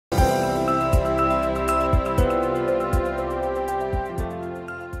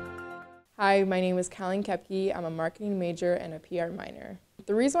Hi, my name is Colleen Koepke. I'm a marketing major and a PR minor.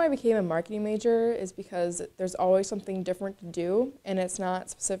 The reason why I became a marketing major is because there's always something different to do, and it's not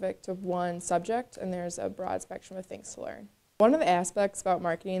specific to one subject, and there's a broad spectrum of things to learn. One of the aspects about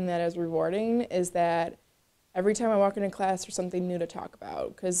marketing that is rewarding is that every time I walk into class, there's something new to talk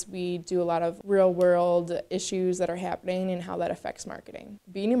about, because we do a lot of real-world issues that are happening and how that affects marketing.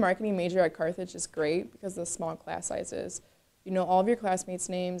 Being a marketing major at Carthage is great because of the small class sizes. You know all of your classmates'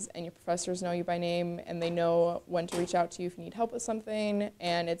 names, and your professors know you by name, and they know when to reach out to you if you need help with something,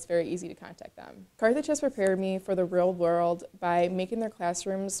 and it's very easy to contact them. Carthage has prepared me for the real world by making their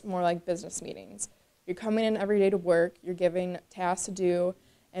classrooms more like business meetings. You're coming in every day to work, you're given tasks to do,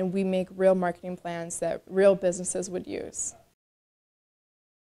 and we make real marketing plans that real businesses would use.